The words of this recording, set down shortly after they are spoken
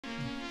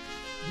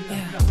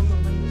Yeah.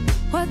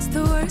 What's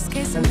the worst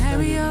case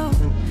scenario?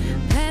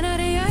 Plan out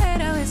in your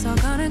head how it's all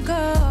gonna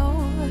go.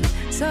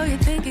 So you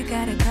think you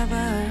got it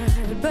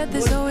covered, but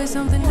there's always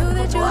something new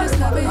that you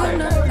discover you've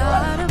not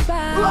thought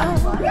about.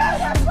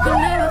 You can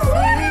never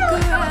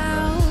figure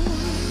out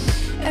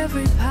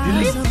every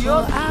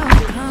possible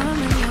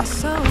outcome, and you're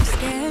so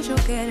scared you'll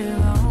get it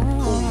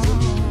wrong.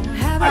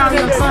 Have a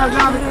good time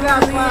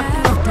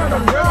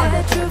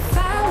that you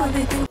found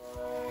they can.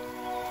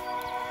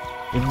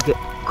 You get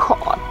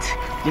caught,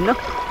 you know?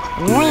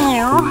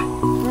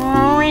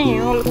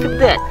 Look at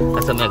that.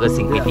 That's something I got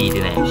sink with feet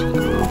in actually.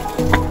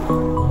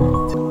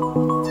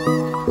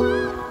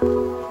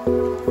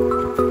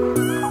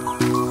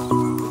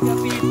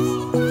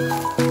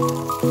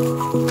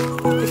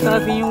 Look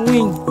at your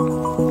wing.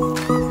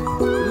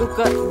 Look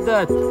at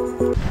that.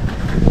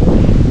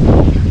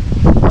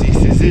 This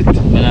is it.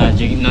 I'm not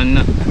drinking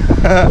none.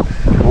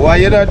 Why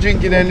you not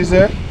drinking any,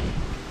 sir?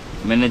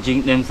 I'm not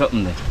drink them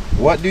something there.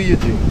 What do you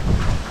drink?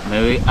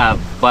 Maybe have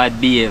bad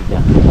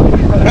behavior.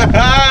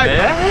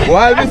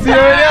 Why we see you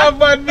have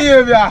bad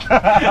behavior?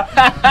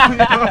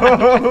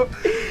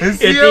 You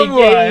see you,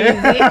 boy?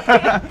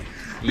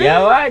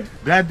 Yeah, what?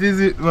 That is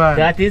it, man.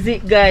 That is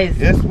it, guys.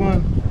 Yes,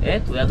 man. We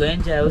are going to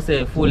enjoy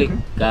ourselves fully.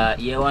 Because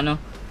you know,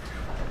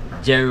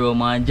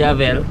 Jerome and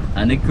Javel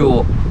and the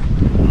crew,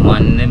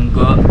 man, them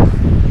go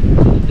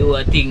do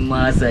a thing,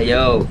 master,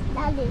 yo.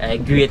 The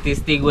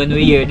greatest thing when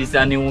we hear this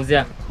news,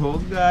 yeah. Oh,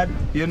 God.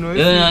 You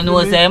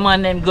know, say,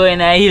 man, them going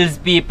to hills,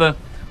 people.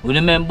 We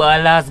remember our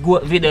last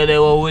goat video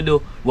there what we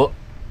do,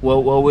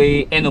 what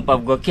we end up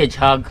have got catch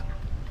hog.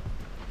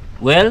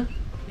 Well,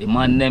 the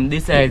man them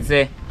decide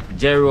say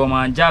Jerome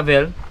and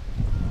Javel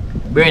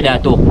brother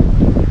too.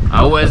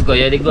 I always go,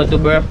 they go to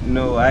bro?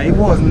 No, I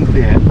wasn't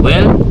there.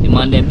 Well, the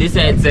man them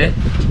decide say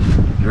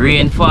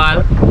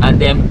rainfall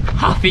and them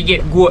have to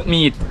get goat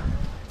meat.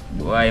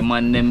 Why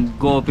man them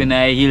go up in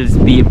the hills,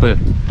 people?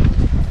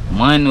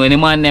 Man, when the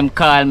man them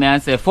call me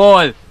and say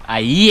fall,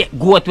 I hate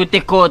goat we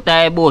take out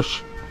the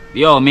bush.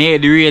 Yo, me hear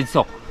the raid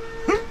so.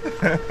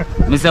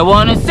 Me say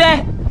what you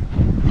say?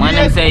 Man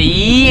them say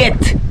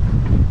yet.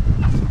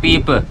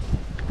 People.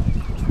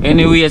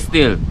 Anyway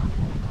still.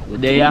 We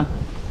there.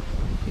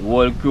 The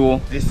whole crew.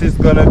 This is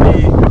gonna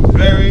be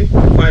very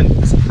fun.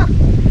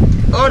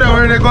 Oh, that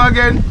where they go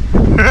again?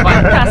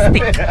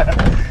 Fantastic.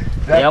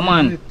 Yeah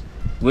man.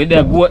 With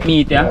the goat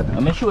meat, yeah. I'm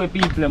gonna show you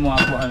people them want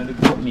to put on the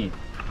goat meat.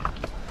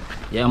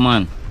 Yeah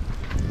man.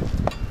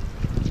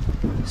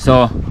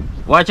 So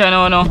watch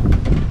out now.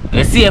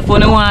 You see if you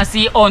want to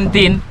see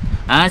hunting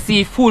and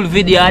see full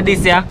video of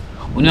this here,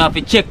 you have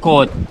to check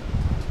out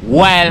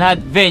Wild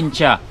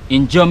Adventure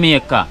in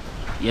Jamaica.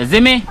 You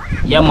see me?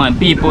 Yeah man,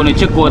 people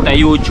check out a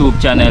YouTube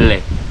channel.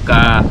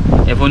 Cause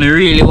if you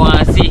really want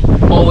to see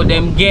how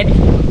them get,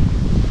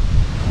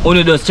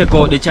 you just check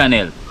out the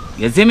channel.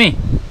 You see me?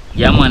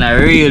 Yeah man, a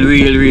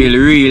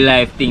real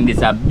life thing.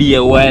 This a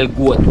beer wild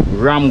goat,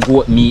 ram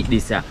goat meat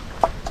this here.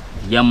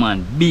 Yeah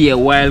man, beer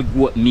wild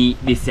goat meat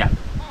this here.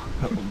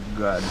 Oh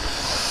God.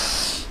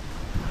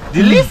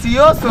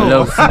 Delicioso! I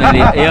love smell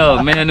it. Yo,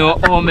 I don't know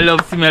how I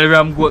love smell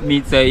ram goat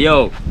meat. So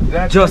yo,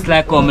 just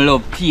like how I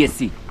love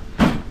tasty.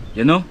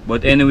 You know?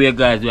 But anyway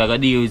guys, we are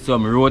going to deal with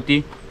some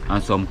roti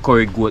and some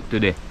curry goat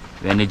today.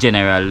 When the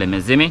general them,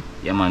 you see me?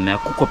 Yeah man, I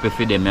cook up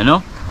for them, you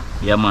know?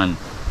 Yeah man,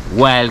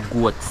 wild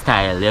goat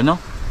style, you know?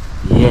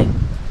 Yeah.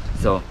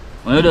 So,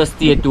 when you just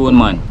stay tuned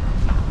man.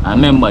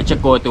 And remember,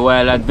 check out the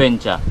Wild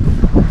Adventure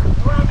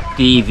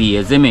TV,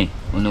 you see me?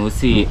 When you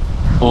see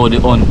how the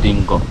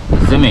hunting go.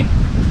 You see me?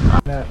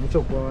 Man,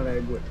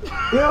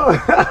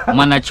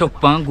 I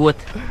chop one goat.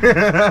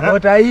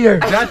 What I hear?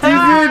 That is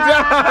it!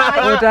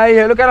 What I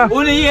hear? Look at them.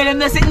 Only hear them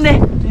they're sitting there.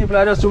 People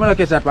are just trying to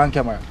catch that on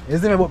camera. You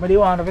see me, but they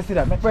want to see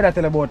that. My brother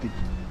tell about it.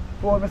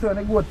 Oh, I saw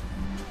the goat.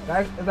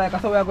 It's like I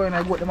saw we are going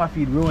to goat them a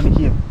feed. We only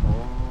cave.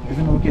 You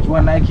see me, we catch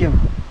one night cave.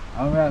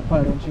 And we are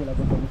going to chill.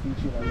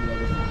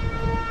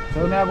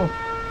 So when I go,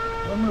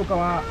 when I look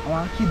at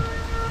one kid,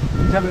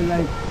 he travel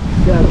like,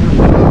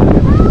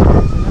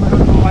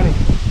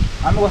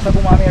 and I was like,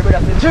 my brother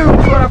said, Jerry,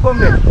 who's going to come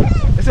there?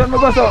 He said,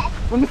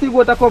 when I see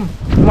goat come,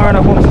 I'm going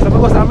to come. So I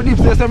go, I'm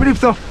deep,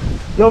 so.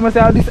 Yo, I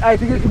say, this eye,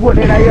 you go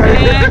there, I hear it.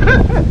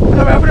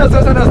 So my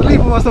brother just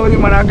sleep over so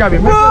him and grab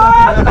him. Yo,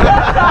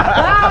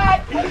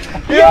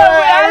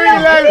 I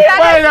really like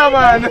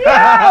Spider-Man.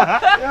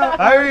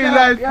 I really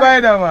like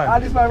Spider-Man.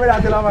 And this my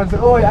brother tell him,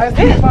 oh, I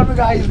see this man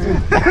guys.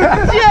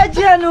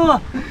 Yeah,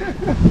 no.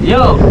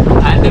 Yo,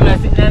 and them are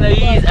sitting in the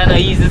ease, and the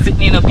ease is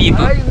sitting in the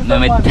people.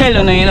 Now I tell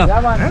you, you know.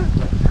 Yeah, man.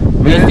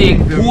 We say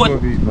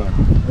goat,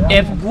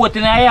 if goat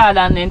in a yard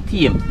and then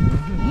tame,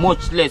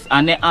 much less,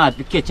 and they hard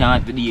to catch and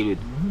hard to deal with.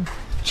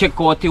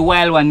 Check out the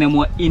wild one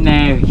them in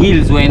the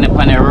hills where in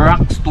upon a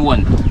rock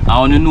stone. I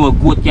want to know a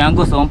goat can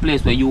go some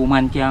place where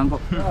human can go.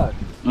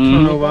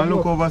 Turn over and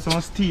look over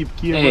some steep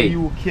cave where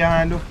you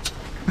can do.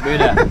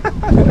 Brother,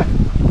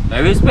 I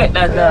respect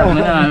that I'm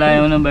not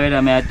lying on brother.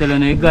 I tell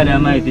you, God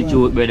Almighty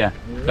truth, brother.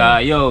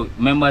 Cause yo,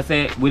 remember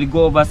say we'll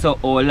go over so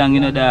how long,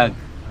 you know, dog.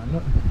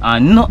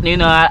 And nothing, you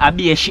know, I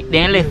be a shit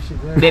then left.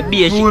 They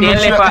be a shit then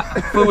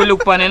left for we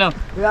look on, you know.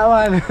 Yeah,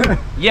 man.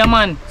 Yeah,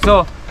 man.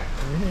 So,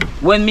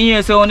 when me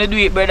hear so want to do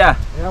it, brother,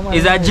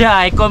 it's a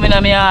joy coming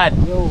on my heart.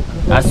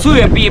 I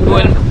swear,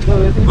 people,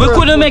 we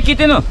couldn't make it,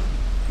 you know.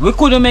 We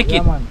couldn't make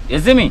it. You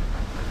see me?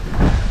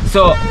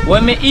 So,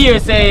 when me hear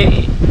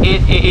say,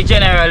 a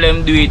general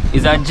them do it,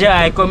 it's a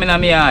joy coming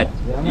on my heart.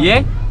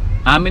 Yeah?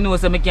 And I know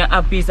so I can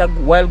have piece of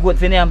wild goat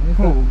for them.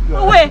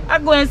 Wait,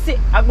 I'm going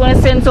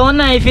to send some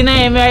knife in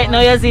him right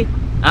now, you see.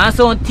 And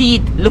some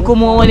teeth. Look how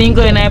more when he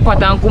go in the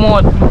pot and come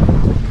out.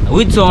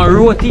 With some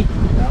roti.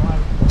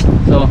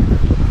 So,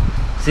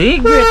 see,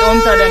 great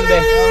hunter them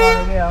there.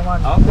 Yeah,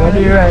 man. What do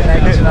you right now,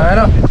 you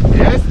know?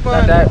 Yes,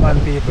 man. That man,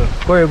 people.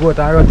 Curry goat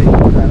and roti.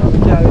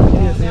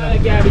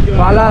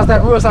 But last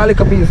time, we was a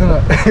little piece, you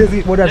know.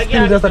 But that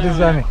still just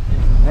satisfy me.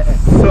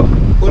 So,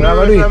 when I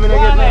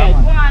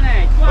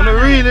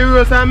really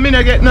roast and me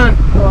not get none.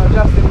 No,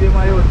 Justin be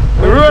my youth.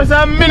 Roast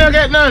and me not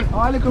get none.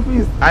 Oh, a little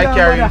piece. I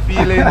carry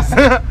feelings.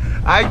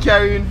 I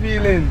carry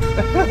feelings.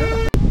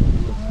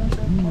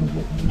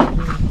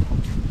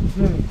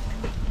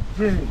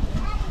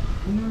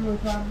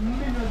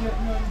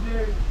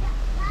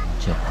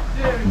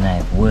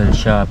 Knife well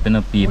sharp in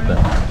the people.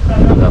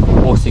 We have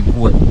pussy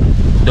goat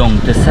down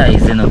to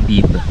size in the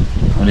people.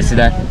 You see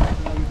that?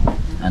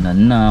 And a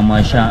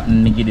normal sharp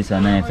me give this a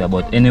knife.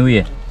 But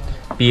anyway,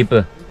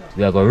 people,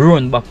 we are going to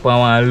run back for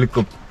one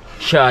little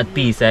short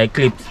piece of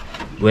clips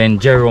when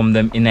Jerome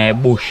them in a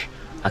bush.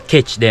 I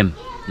catch them.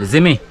 You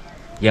see me?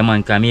 Yeah,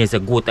 man, come here, a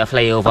goat a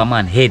fly over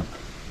man head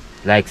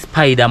like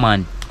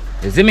Spider-Man.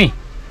 You see me?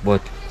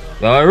 But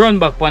we are run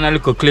back for a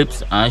little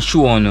clips and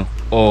show on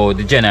how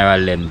the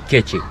general them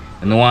catch it.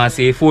 You know, want to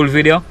see a full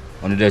video? I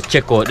want to just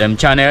check out them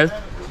channel.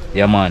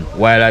 Yeah, man,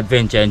 Wild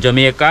Adventure in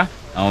Jamaica.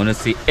 I want to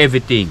see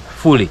everything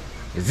fully.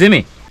 You see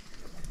me?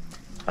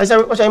 Ay,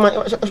 sabi ko siya, man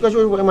ka.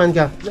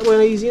 Hindi ko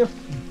na easy, no?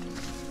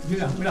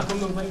 Mira,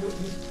 come on,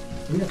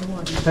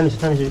 Tanis.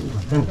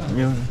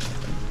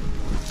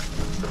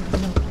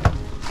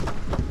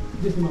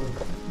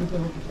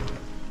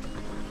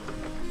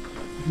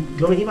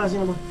 Gawin iba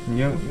sino ba?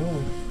 Yo.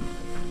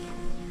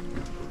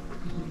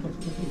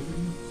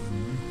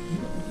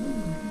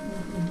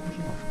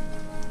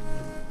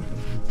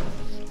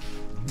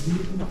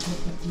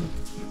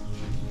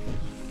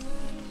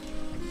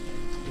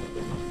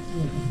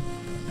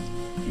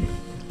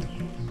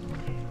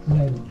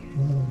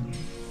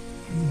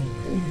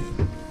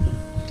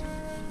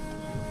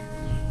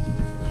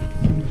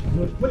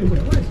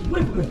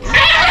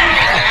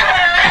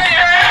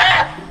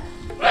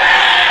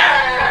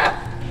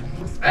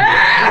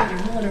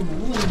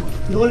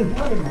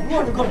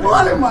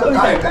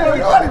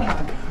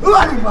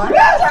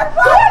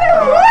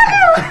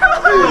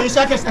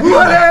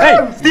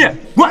 Hey, steer!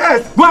 Go!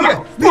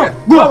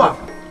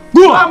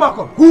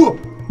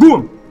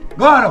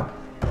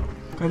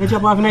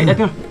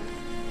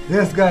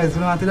 Yes, guys,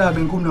 you know, until I've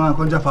been coming down and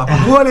come jump up.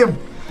 Hold him!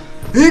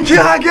 He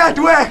can't get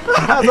away!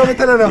 That's what I'm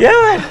telling you.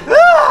 Yeah, man!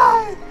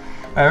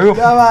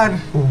 Yeah, man.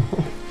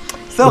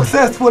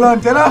 Successful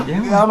hunt, you know?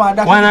 Yeah, man.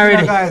 That's one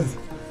already, guys.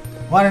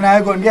 One in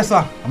I gun, guess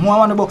what? I'm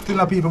one of the box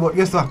still people, but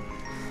guess what?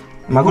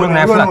 I'm going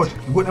to flat.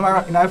 Go to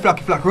my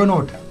flaky run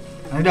out.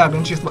 And the dog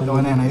don't chase back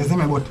down there, you see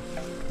me? But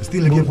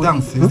still give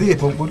thanks, you see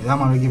it? Yeah,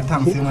 man, we give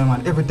thanks, you know,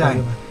 man, every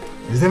time.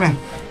 You see me?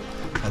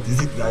 That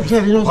is it, guys.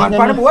 One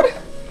for the board?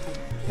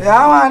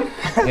 Yeah, man.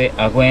 Hey,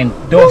 I'm going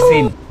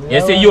dosing.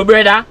 You see you,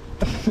 brother?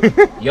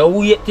 You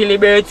wait till the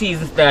bird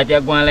season start,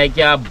 you're going like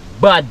you're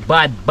bad.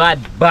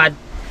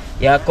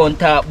 You can't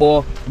talk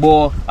about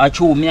I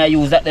chew me I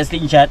use that the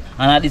slingshot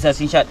and that this a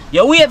slingshot.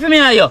 You wait for me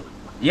are you?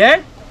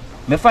 Yeah?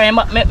 Me find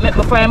back me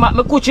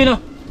coach, you know.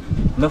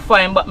 Me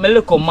find back me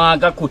little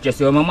maga coach, you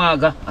see my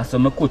maga? I saw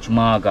me coach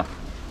maga.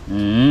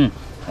 And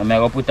I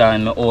go put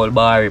on my old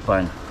barry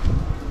pan.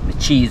 The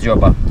cheese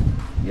rubber.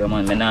 Yeah,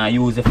 man, me nah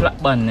use the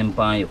flat band them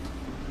pan you.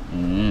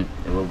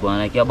 They will go on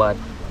like your bad.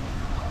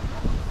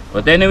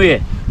 But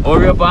anyway,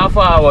 hurry up and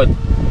forward.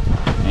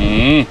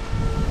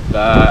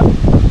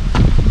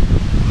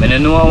 I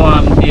don't know how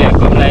I'm there,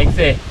 come like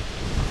say.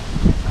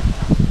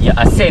 Yeah,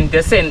 I sent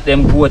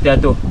them goat there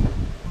too.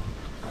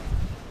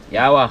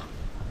 Yeah, what?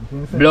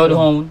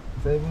 Bloodhound.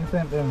 I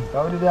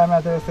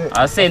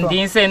sent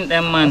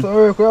them, man. So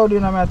we're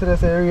crowding and I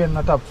say rain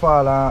not top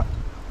fall and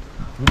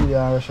video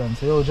and Russian.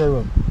 So yo,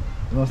 Jerome,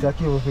 you know, see a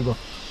cable figure.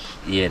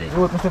 Yeah, they. You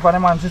want me to say for the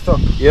man sister?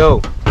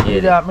 Yo.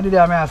 Yeah, I did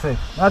that, I say.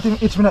 Not even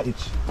itch, me not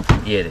itch.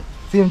 yeah.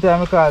 Same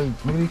time I call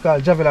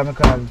Javila, I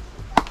call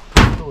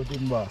so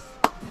Jim Boss.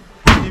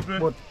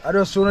 But I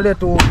just show that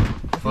too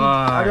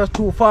far. I just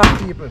too far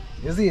people.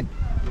 You see it?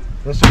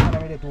 Just show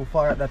them too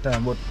far at that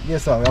time. But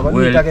yes sir, we are gonna do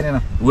it again, you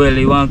know. Well,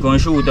 you want to come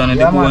shoot on the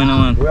yeah, boy,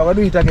 man. We are gonna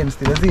do it again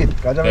still, you see it?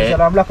 Because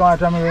I'm black and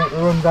white and we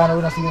run down and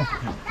we don't see him.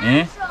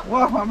 Eh?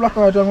 What? I'm black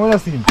and white and we don't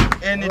see him.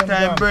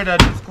 Anytime brother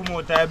just come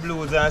out of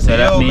blues and So say,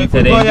 that yo, means make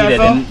that we go here,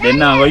 so. they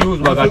now go use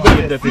back a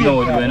tape if you know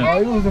what you know. I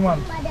use the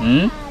man.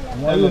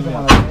 I use the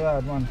man.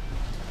 Yeah, man.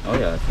 Oh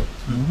yeah, so.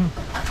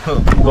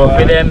 Go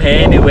for them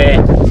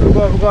anyway.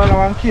 So we go on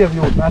one cave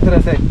you, not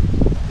to say.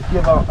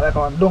 cave like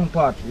a dung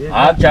part.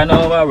 Action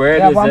over where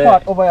They have this one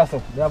part over here,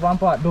 so. They have one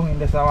part down in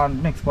this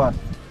one next part.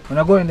 When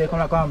I go in there, come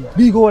like a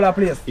big hole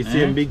place. You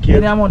see a big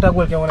Any cave? amount of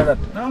gold can one of that.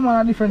 No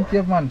man, a different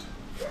cave man.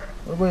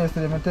 We go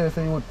yesterday, I tell you,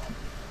 say you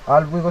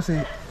all we go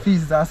see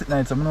feasts and sit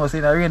night, so I know say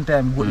in the rain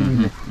time go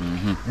in there.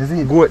 You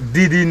see? Goat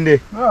did in there.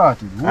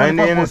 Right. And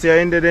then you see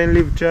in there then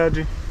live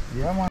charge.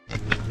 Yeah man.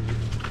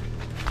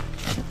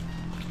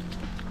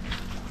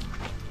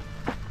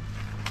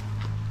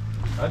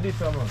 And this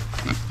one, man.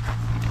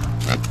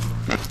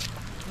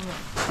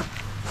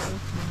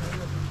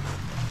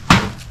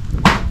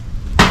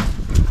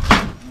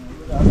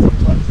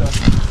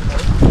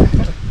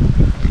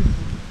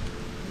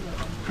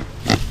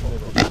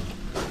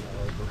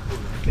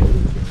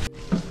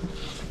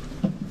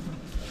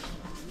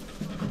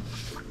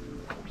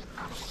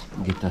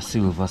 Get a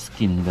silver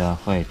skin there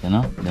fight, you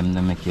know?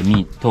 Them make your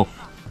meat tough.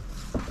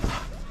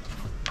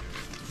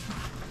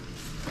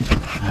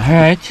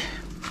 Alright.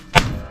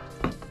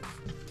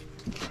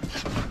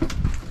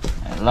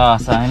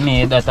 Last time I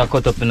made that I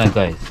cut up in the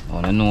guys. I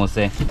wanna know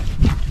say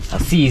a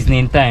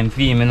seasoning time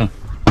for him, you know.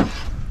 I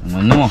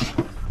wanna know.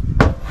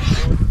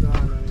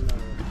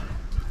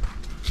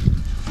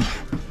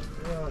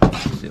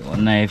 See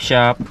one knife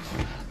sharp.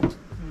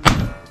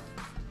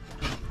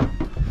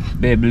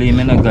 Baby,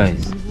 you know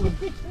guys.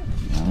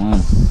 Yeah,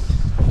 man.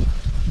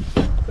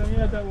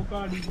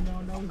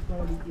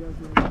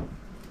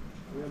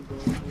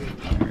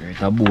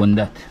 Right, a bone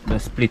that,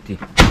 just split it.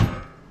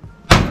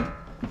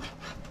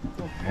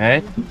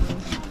 Right?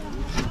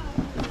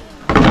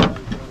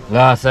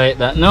 Last sight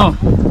that now.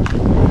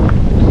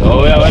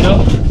 So we have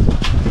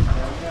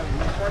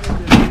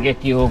to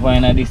get you over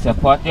in this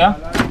pot, yeah?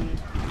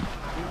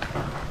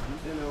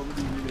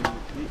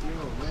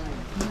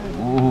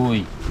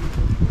 Ooh.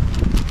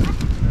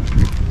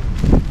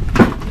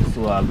 So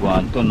I go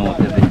and turn out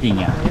everything,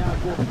 yeah.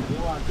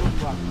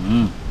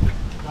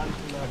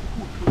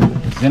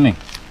 See me?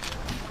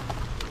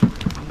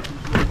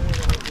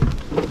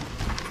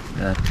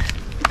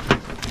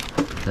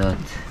 That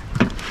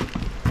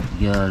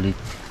garlic.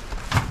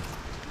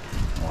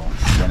 Oh,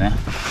 see me?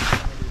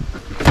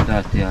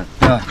 That.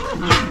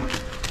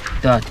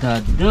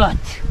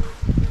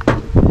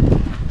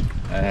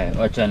 Alright,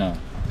 watch out now.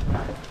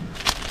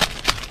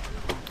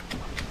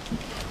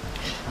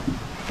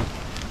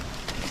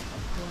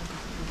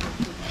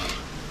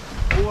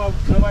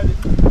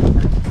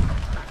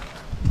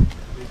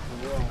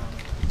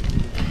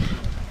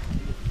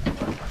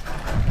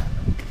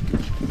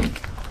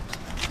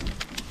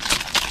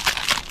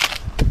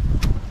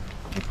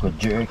 Put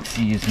jerk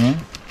seasoning.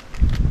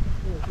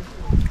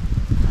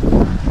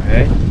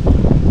 Alright.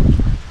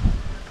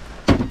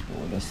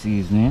 All the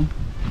seasoning.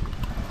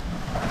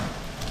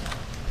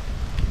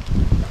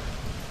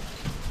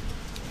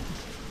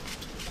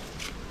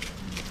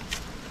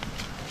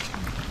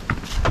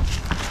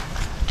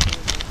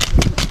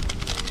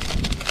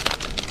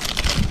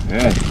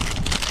 Alright.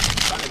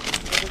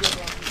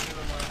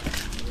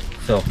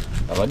 So,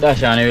 I will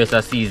dash on the rest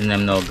of season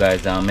them now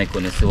guys and make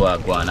on see what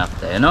I go on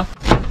after, you know?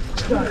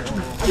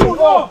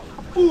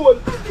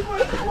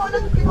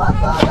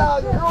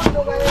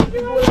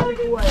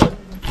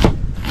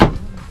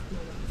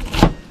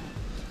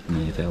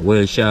 If you're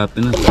well sharp,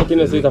 you know? You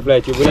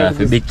have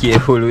to be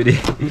careful with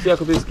it. You see I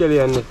could be skelly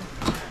on it.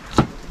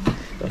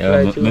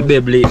 Yeah, my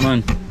baby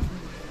man.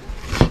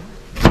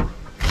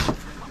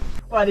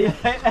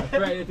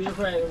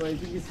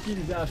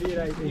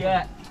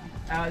 Yeah.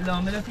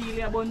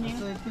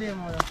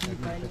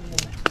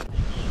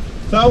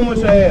 So how much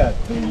are you?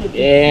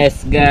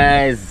 Yes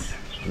guys.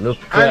 Look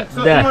at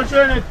that.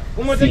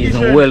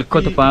 Season well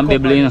cut up on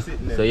baby, you know.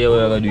 So yeah,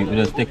 we're gonna do it. We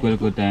just take well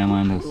cut time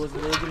and just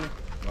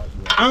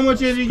How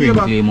much is you give spring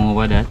back? claim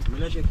over that.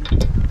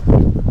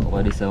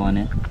 Over this one,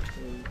 eh?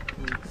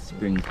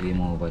 Spring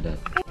claim over that.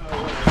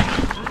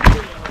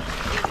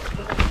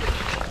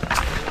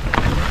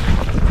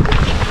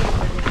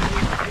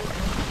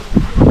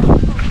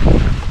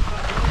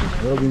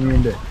 Rubbing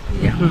in there.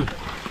 Yeah.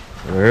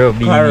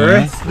 Rubbing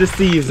Rest the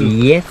season.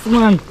 Yes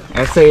man.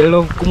 I say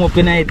love come up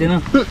in night, you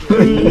know.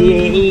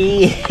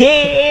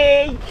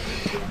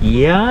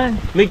 Yeah.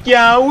 Me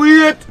can't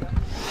wait.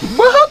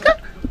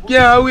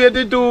 Can't wait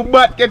to do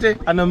bad get it.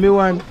 I know me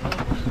one.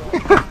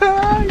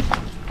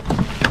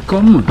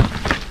 Come on.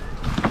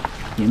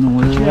 You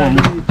know long.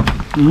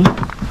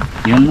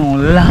 You know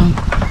long.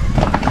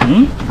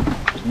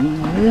 You know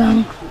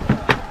long.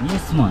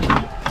 Yes man.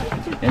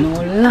 You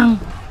know long.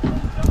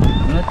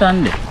 You know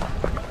tande.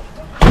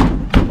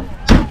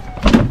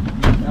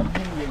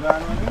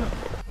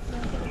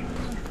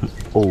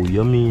 Oh,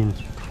 you mean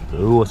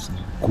roast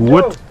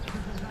goat?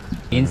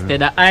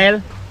 Instead of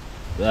oil,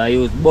 I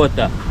use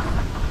butter.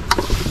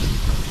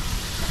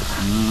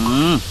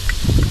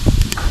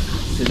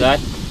 See that?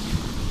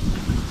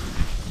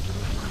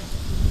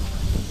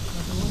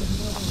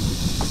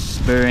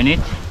 Burn it.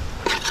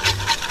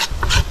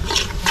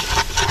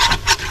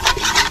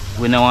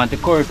 We don't want the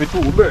curry to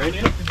too burn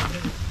it.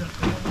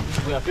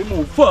 We have to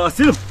move fast,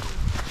 you know.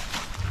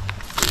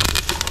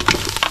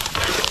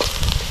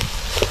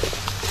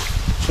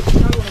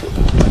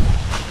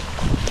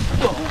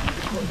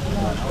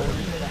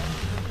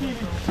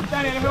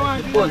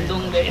 Put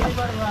down there.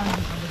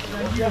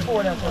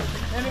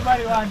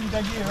 Anybody want to eat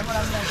a game? I'm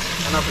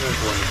not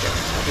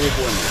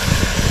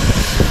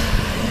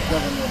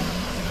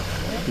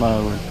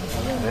going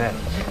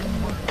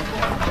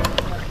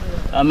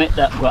I make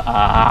that go.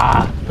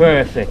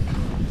 Perfect.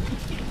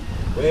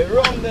 We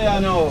rum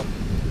there now.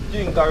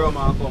 Drink a rum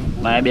and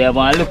come. Might be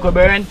one little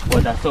burn,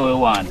 but that's how we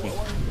want it.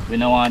 We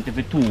don't want it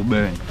for too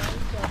burn.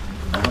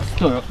 I'm gonna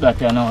stir up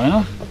that you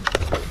know?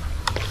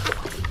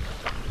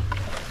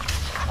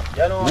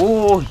 You know.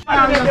 Oh.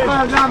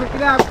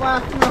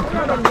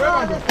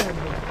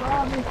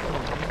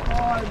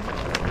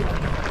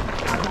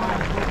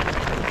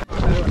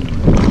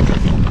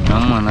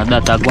 Man,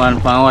 that a go on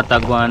for what a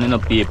go on, you know,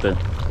 people.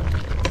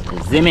 You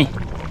see me?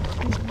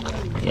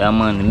 Yeah,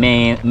 man,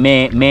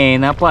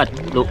 main a pot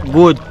look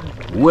good.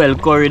 Well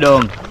curried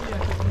down.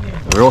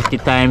 Roti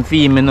time for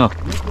me, you know.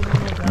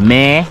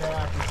 Me,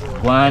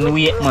 go on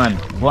wait, man.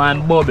 Go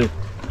on bubble.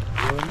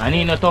 And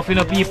he not tough, you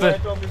know, people.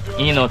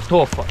 He not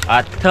tough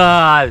at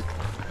all.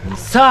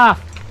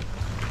 Soft.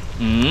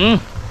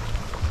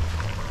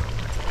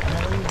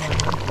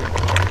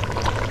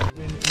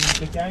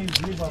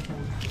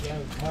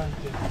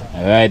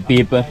 Alright,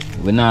 people.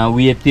 We now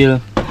wait till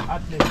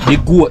the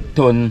goat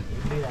turn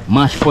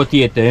mashed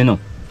potato, you know.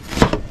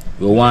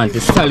 We want a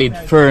solid,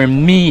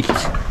 firm meat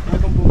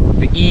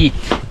to eat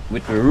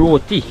with the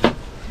roti.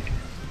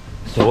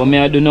 So what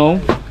I do now?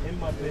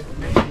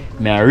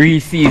 I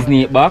re-season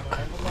it back.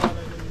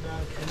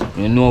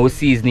 You know we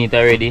season it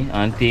already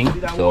and thing.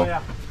 So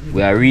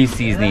we are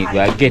re-seasoning it. We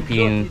are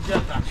getting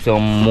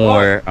some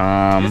more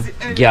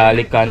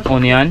garlic and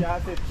onion.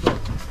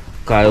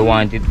 Because I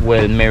want it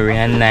well merry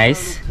and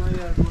nice.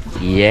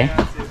 Yeah.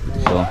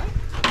 So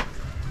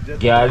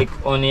garlic,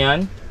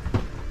 onion,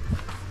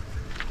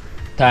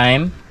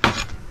 thyme,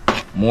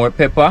 more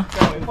pepper.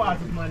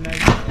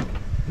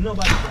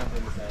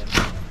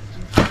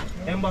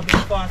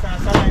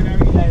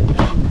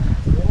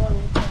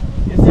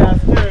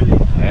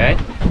 Alright,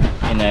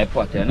 in a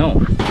pot you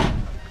know.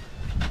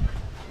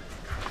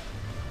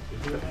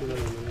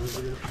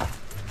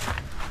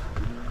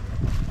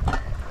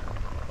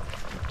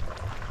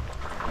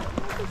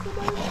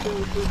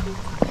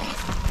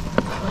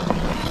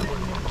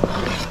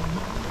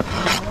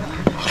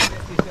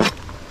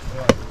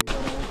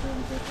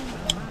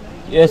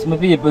 Yes, my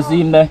people, see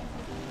him there.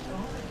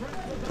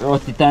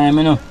 Roti time,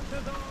 you know.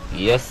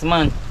 Yes,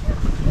 man.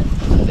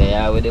 They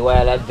are with the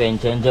wild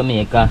adventure in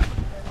Jamaica.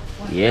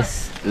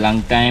 Yes,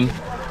 long time.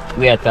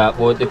 We are talking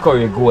about the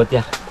curry goat,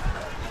 yeah.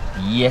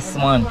 Yes,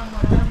 man.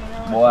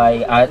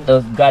 Boy,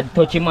 God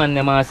touch him, man,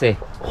 them and say,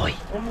 oi,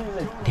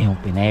 they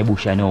up in the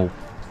bush now.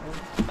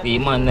 The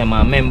man, them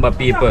member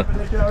people.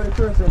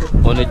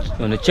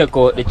 Wanna check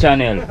out the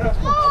channel.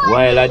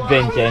 Wild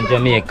Adventure in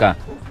Jamaica.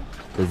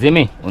 You see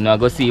me? You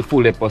go see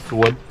full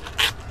episode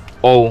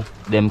how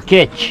them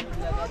catch.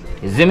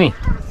 You see me?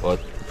 But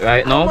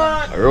right now,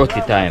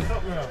 roti time.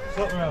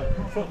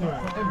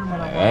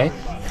 Alright.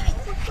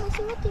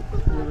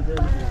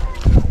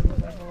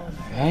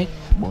 Alright,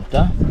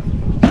 butter.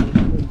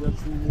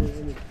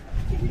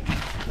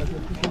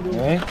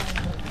 Alright.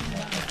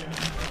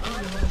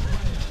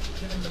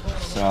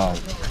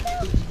 Salt.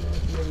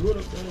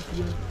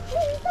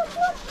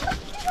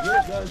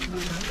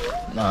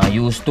 Now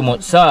use too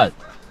much salt.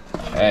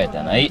 Alright,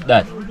 and I eat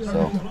that.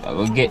 So I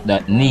will get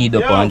that knead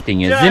up on thing,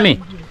 you see me?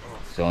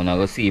 So now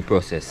go see the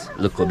process.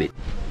 Look a bit.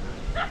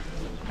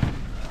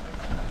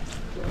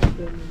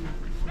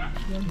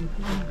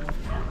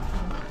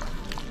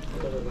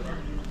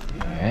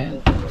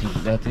 Alright, I think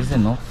that is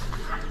enough.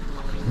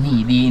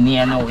 Knead in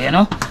here now, you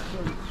know?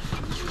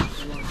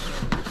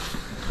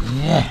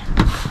 Yeah.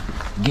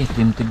 Get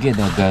them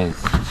together,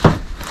 guys.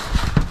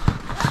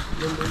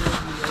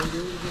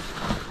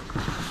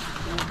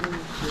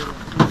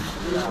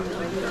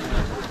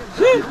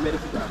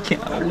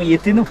 Can't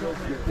wait, you know.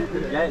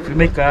 To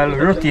make a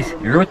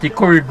roti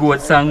curry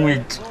goat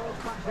sandwich.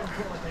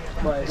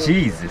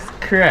 Jesus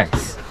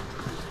Christ.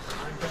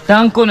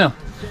 Thank you, no.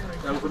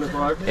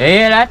 You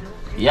hear that?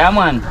 Yeah,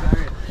 man.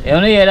 You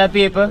don't hear that,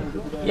 people?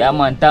 Yeah,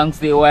 man. Thanks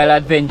to the Wild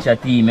Adventure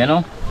team, you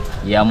know?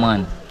 Yeah,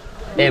 man.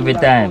 Every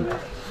time.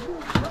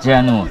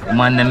 Jano,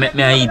 man, they make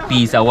me eat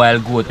piece of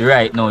wild goat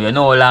right now. You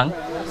know how long?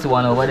 So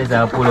one over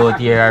there I pull out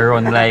here and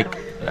run like.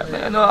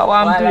 You know I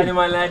want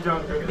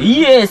to.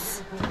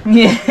 Yes.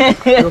 Yeah.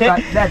 Look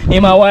at that.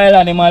 Him a wild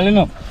animal, you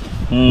know.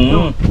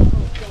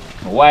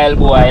 Wild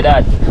boy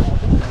that.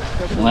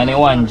 When he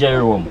want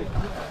Jerome.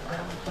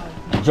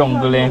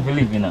 Jungle and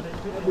live in it.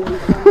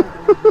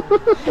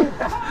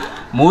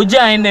 I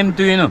join them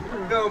too, you know.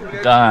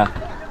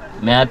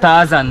 Me a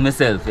Tarzan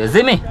myself, you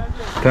see me?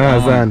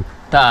 Tarzan.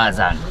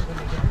 Tarzan.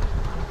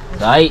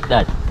 So I eat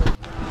that.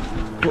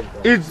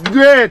 It's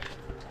great.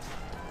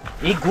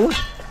 It's good.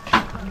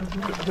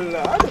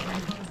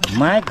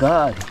 My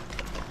God.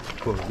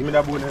 Cool. Give me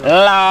that bone.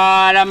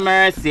 Lord of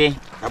mercy.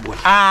 That bone.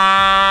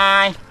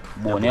 Aye.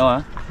 Bone,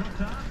 what?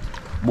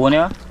 Bone,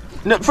 what?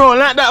 From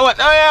like that, what?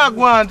 Oh yeah,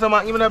 go on, so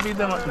man, give me that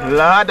pizza, man.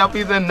 Lord, that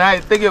pizza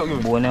nice. Take it up, give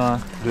me. Bone, man.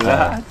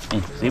 Lord.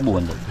 See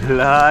bone there.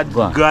 Lord,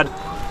 Go on. God.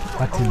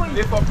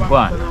 Go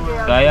on.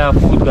 I have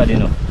food, God, you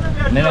know.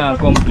 I don't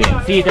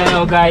complain. See it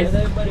now, guys.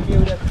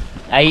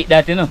 I eat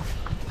that, you know.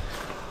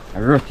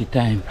 Roti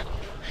time.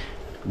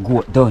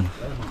 Goat done.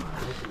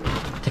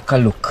 Take a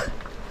look.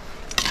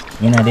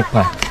 In the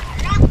pot.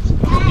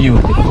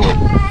 Beautiful.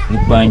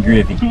 With bun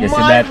gravy. You see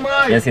that?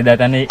 You see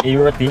that on the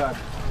roti?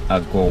 I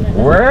go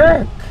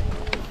work.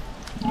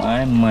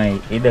 My,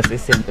 it does the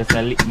same. Just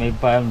a lick my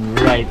palm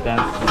right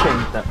and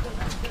center.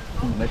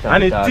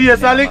 And it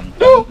tastes a lick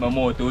too. My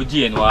mouth to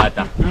Jane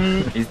water.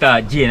 It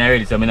start Jane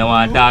already, so I don't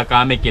want to talk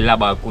and make it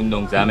laba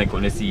kundong so I make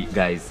you see it,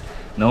 guys.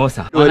 No,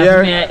 sir. Go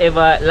there. Me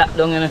ever lock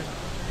down, you know?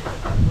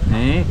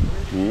 Eh?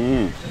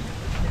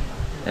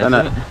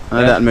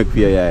 That make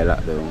fear yeah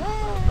like that.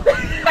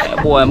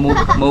 Boy, I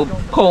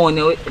pound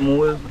you, I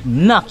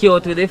knock you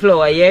out with the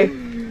flour, yeah?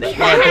 That's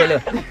what I tell you.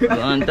 You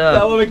want to?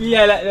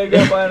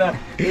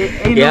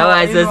 Yeah,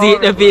 I so see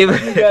the people.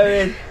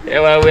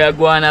 Yeah, we are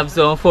going to have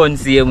some fun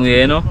same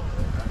way, you know?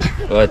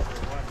 But,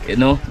 you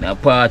know,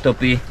 that part of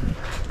the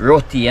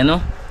roti, you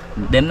know?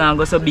 Them not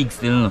go so big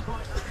still, you know?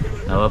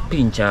 Now a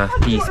pinch of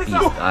piece.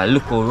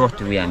 Look how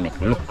roti we are make.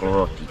 Look how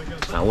roti.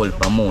 A whole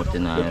for mouth, you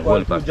know, a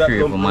whole for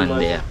crave man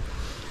there.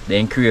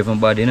 Then crave my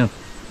body, you know.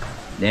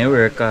 Then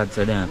work hard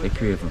so they have to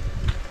crave them.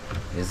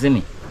 You see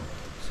me?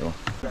 So.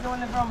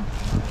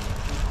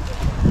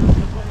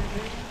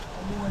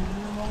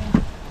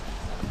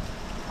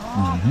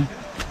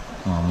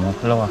 Oh, more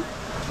flour.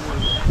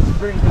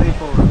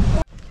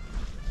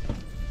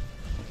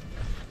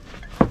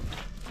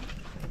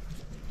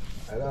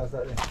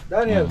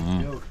 Daniel.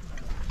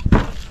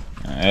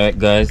 Alright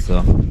guys,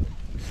 so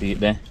see it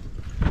there.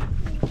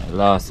 The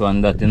last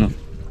one that, you know.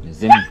 You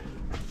see me?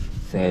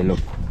 Say look.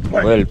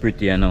 Well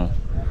pretty, you know.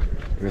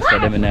 The rest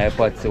of them in the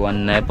pot, so one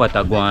in the pot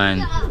I go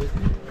and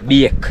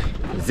bake.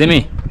 You see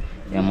me?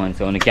 Yeah man,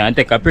 so you can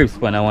take a prips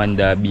when I want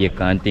the bake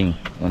and thing.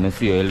 You want to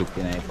see how you look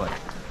in the pot.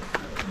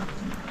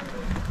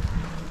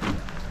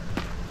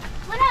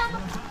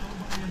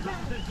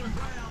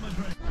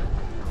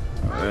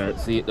 Alright,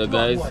 see it there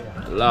guys.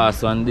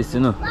 Last one this, you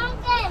know.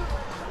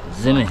 You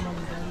see me?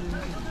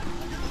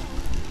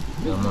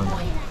 Yeah man.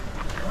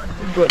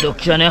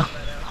 Production, yeah.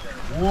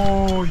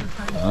 Whoa.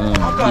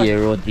 Here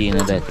roti in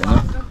that, you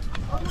know.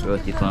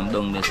 Roti from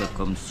down there so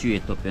come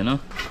straight up, you know.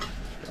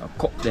 I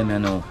cook them, you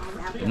know.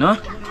 You know?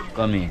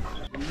 Come here.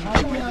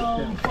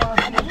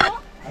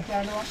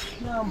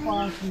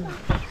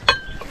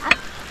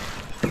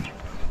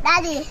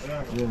 Daddy,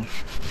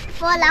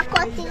 for la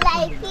cutting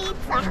like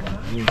pizza.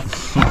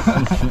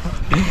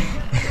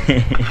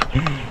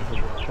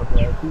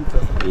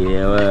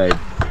 Yeah, right.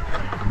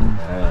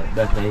 Alright,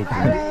 that's it.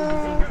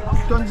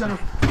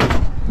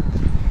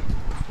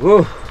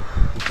 Woo.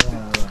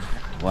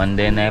 One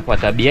day I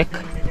put a bake,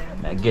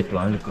 I get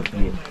one little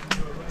plate.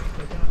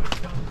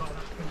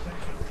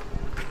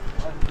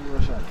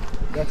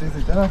 That is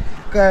it, huh?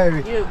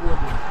 Kyrie. You're good.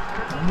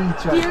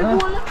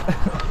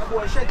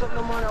 Boy, shut up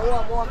no man, I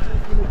walk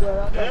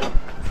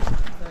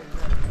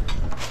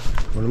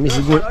Miss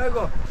good.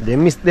 Them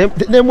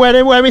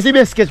boy miss the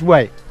best sketch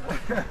boy.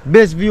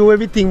 Best view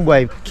everything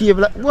boy. Cave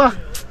like what?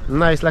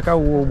 Nice like a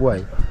wow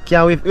boy.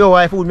 Can't wait. Yo,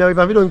 I food me if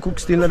we don't cook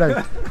still no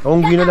done.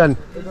 Hungry no done.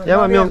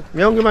 Yeah man,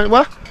 me hungry man.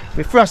 What?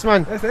 Me frost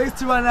man. That's the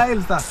history man in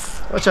the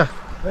Watch out.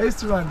 The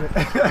history man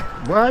there.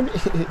 Boy,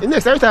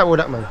 next time we talk about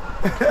that man.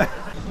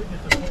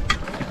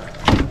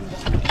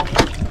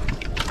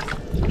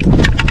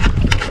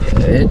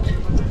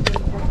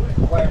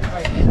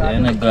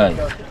 Then a guy.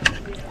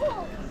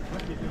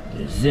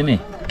 You see me?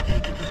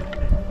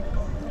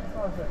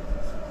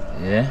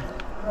 Yeah?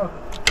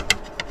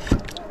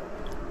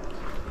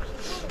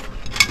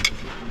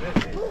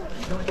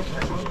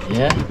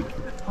 Yeah?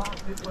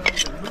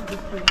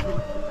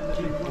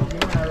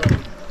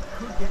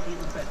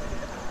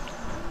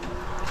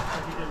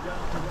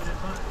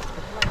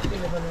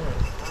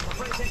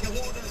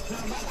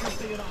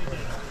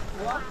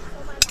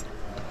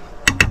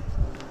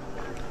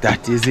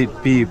 That is it,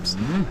 peeps.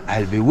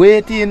 I'll be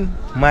waiting.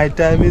 My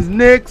time is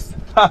next.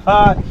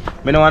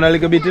 Me don't want a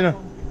little bit, you know.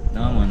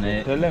 No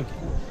man, Tell them.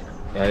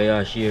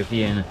 yeah, share for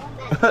you, you know.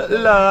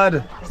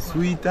 Lord,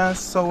 sweet and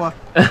sour.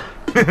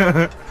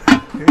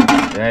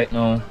 Right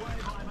now,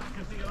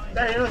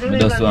 I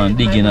just want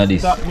to dig into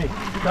this. Stop me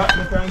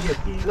from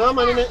get. No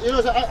man, you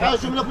know, I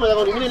should look for the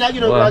like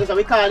you know,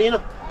 we call you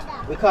know.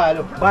 We call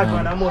you. Bad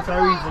man, I'm most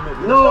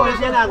reasonable. No,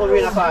 you're not going to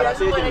win a call. I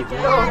say it to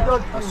you.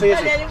 I say it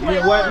to you.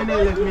 Yeah, why me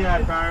let me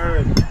out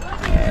for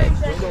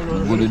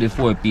Go to the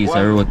 4 piece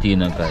of roti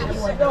now, guys.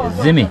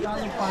 You see me?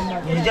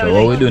 So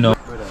what we do now?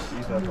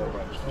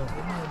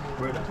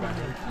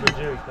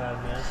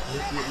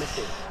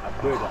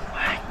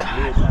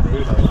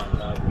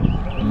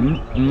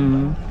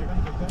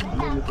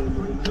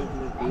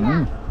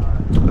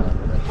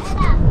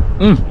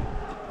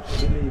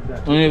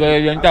 Ini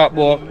guys yang tak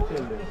bawa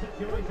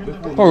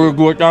kau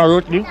gua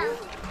taruh ni,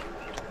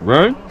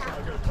 right?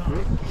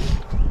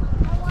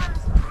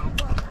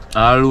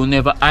 All who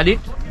never had it,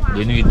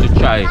 they need to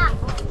try it.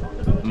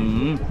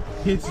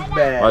 It's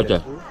bad. Right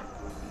there.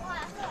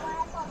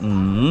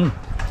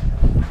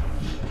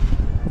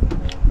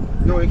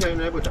 No, you can't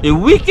have it. It's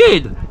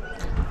wicked.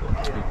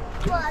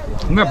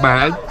 Not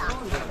bad.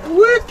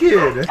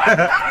 Wicked.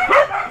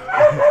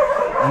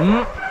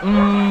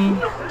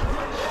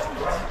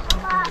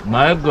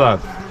 My God.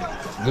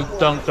 Good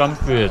tongue, some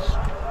face.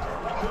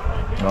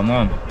 Come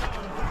on.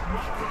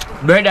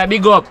 Brother,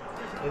 big up.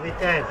 Every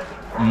time.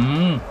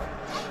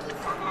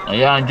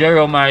 Yeah, and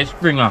Jeremiah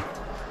Springer.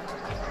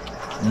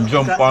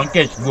 Jump and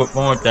catch goat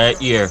from out the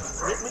ear.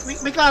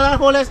 Because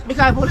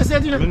police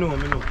said you know.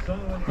 Me know.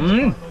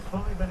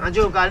 And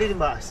Joe called it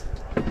boss.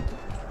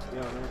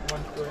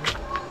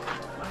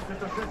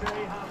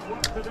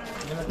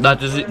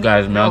 That is it,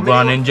 guys. I'm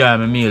going to enjoy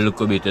my meal a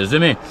little bit. You see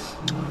me?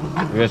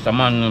 Yes,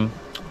 man.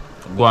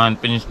 Go and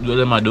finish do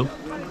them I do.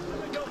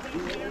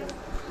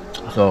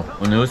 So,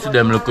 when you see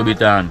them a little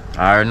bit on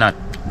or not,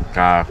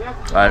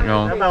 right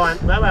now,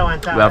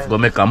 we have to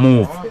make a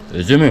move.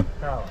 You see me?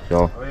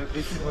 So,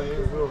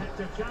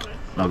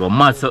 I'm going to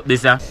match up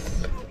this.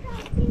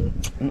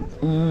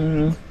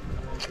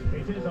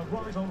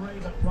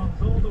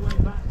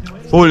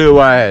 Fully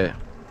wild.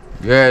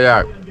 Yeah,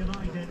 that.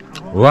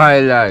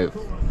 Wildlife.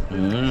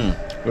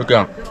 Look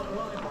here.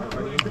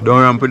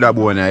 Don't run with that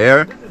bone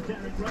here.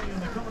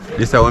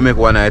 This is how we make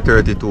one of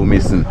 32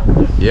 missing.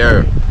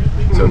 Here.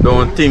 So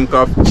don't think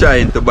of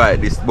trying to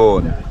bite this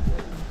bone.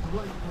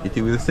 It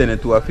will send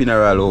it to a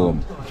funeral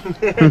home.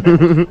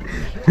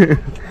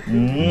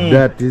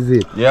 That is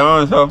it. Yeah,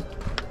 man, so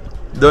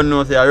don't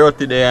know say I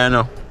roti there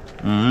now.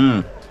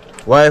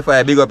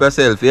 Wi-Fi, big up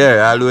yourself,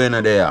 yeah, all the way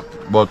in there.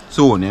 But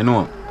soon, you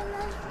know.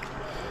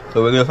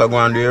 So we're going to go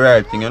and do the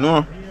right thing, you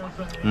know.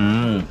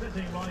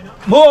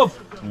 Move!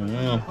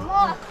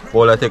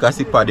 All I take a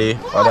sip of the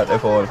or that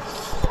effort.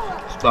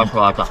 Splash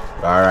water.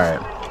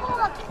 Alright.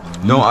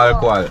 No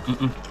alcohol.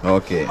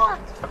 Okay.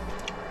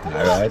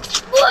 Alright.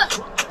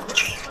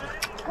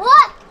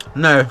 What?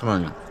 Nice,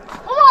 man.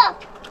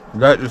 What?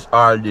 That is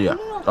all day,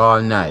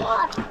 all night.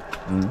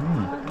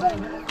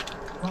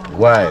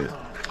 Wild.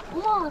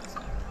 What?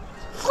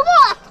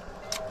 What?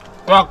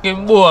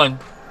 Fucking bone.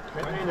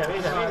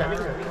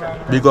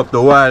 Big up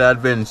the wild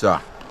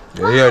adventure.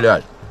 You hear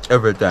that?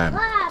 Every time.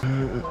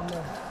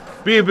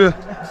 People,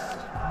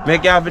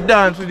 make you have to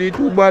dance with the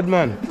two bad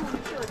man.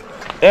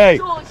 Hey,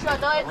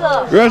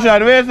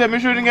 Russian, where you say me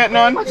shouldn't get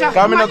none?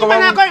 Come in and come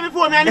on.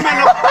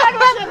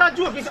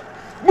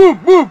 Boom,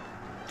 boom.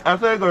 I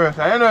say go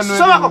Russian, you don't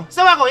know.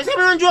 So I go, you see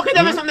me not joking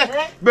them or something?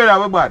 Better,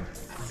 we bad.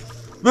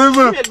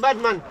 People, Bad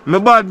man. me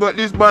bad, but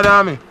this bad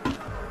on me.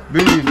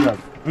 Believe that.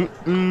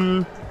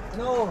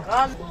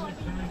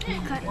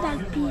 Cut that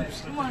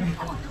peeps.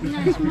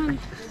 Nice man.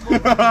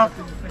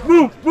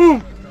 Boom,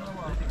 boom.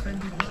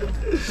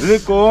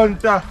 Little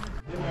hunter.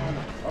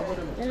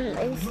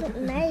 It's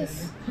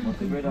nice.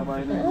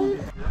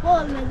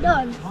 Oh, my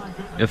done.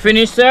 You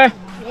finished, sir?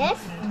 Yes?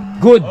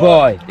 Good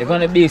boy. You're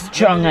gonna be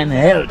strong and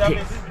healthy.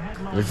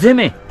 You see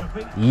me?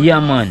 Yeah,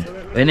 man.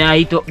 When I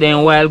eat up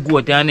them wild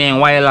goat and then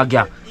wild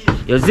agya.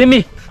 You see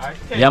me?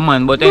 Yeah,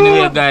 man. But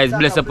anyway, guys,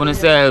 bless up on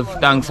yourself.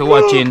 Thanks for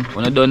watching.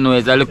 When you don't know,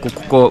 it's a little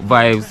cook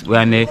vibes. We're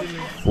on the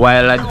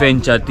wild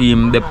adventure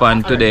team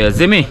depend today. You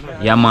see me?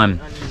 Yeah, man.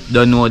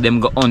 Don't know them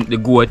go hunt the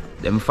goat.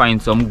 Them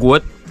find some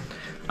goat.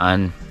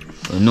 And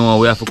you know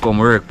we have to come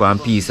work on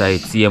peace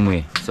side same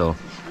way. So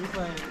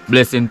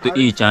blessing to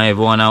each and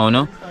every one of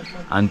you.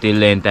 Until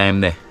then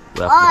time there.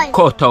 We have to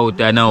cut out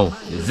there now.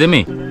 You see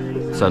me?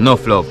 So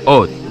enough love.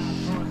 Out.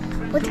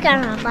 Put the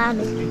camera for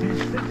me.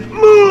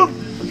 Move!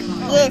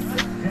 Yes.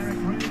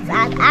 It's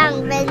an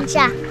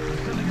adventure.